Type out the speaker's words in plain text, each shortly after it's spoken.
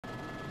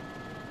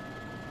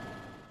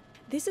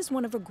This is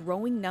one of a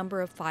growing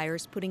number of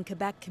fires putting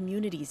Quebec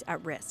communities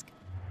at risk.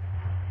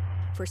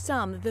 For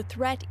some, the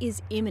threat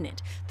is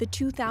imminent. The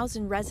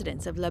 2,000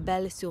 residents of La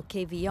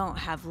Belle-sur-Quévillon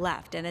have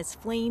left, and as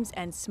flames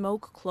and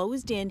smoke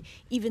closed in,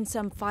 even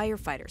some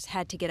firefighters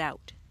had to get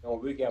out.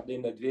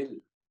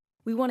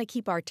 We want to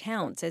keep our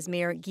town, says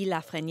Mayor Guy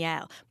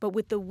Lafrenière, but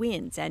with the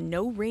winds and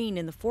no rain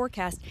in the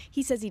forecast,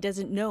 he says he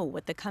doesn't know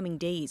what the coming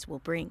days will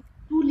bring.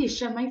 Tous les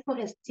chemins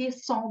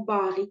forestiers sont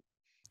barrés.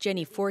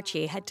 Jenny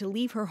Fortier had to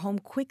leave her home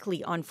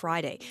quickly on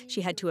Friday.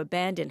 She had to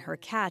abandon her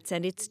cats,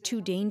 and it's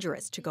too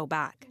dangerous to go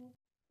back.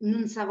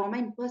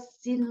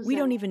 We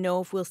don't even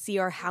know if we'll see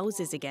our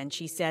houses again,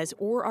 she says,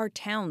 or our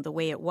town the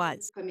way it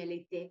was.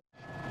 In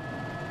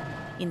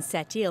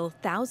Sept-Îles,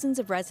 thousands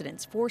of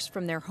residents forced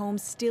from their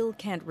homes still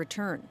can't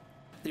return.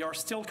 There are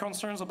still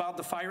concerns about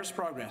the fire's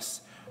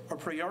progress. Our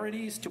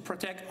priority is to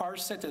protect our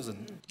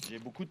citizens.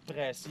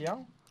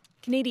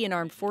 Canadian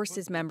Armed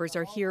Forces members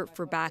are here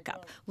for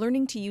backup,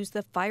 learning to use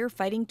the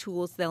firefighting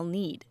tools they'll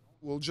need.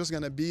 We're just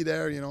going to be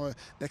there, an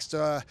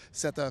extra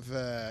set of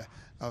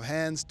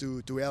hands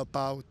to help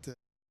out.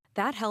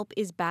 That help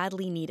is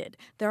badly needed.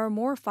 There are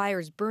more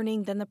fires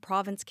burning than the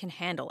province can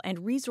handle,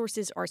 and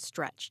resources are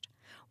stretched.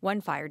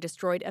 One fire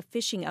destroyed a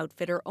fishing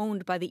outfitter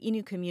owned by the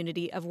Innu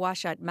community of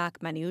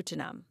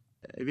Uashat-Mak-Maniutenam.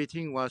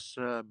 Everything was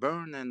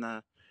burned,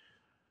 and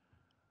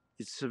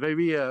it's a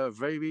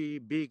very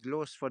big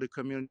loss for the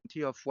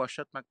community of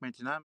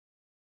Uashat-Mak-Maniutenam.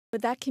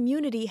 But that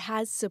community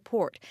has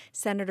support.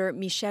 Senator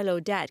Michelle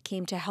Odette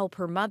came to help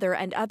her mother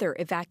and other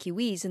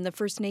evacuees in the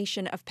First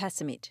Nation of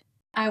Pessamit.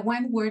 I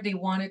went where they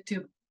wanted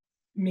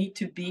me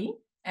to be,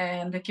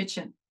 and the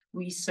kitchen.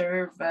 We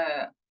serve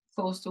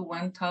close to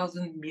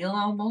 1,000 meals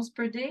almost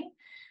per day.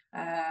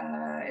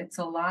 It's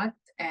a lot,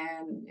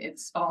 and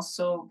it's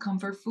also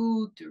comfort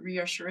food to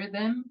reassure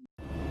them.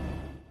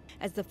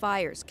 As the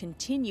fires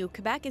continue,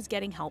 Quebec is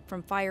getting help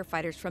from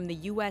firefighters from the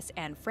U.S.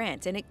 and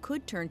France, and it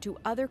could turn to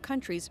other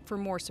countries for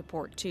more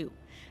support too.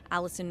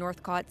 Alison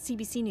Northcott,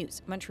 CBC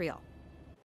News, Montreal.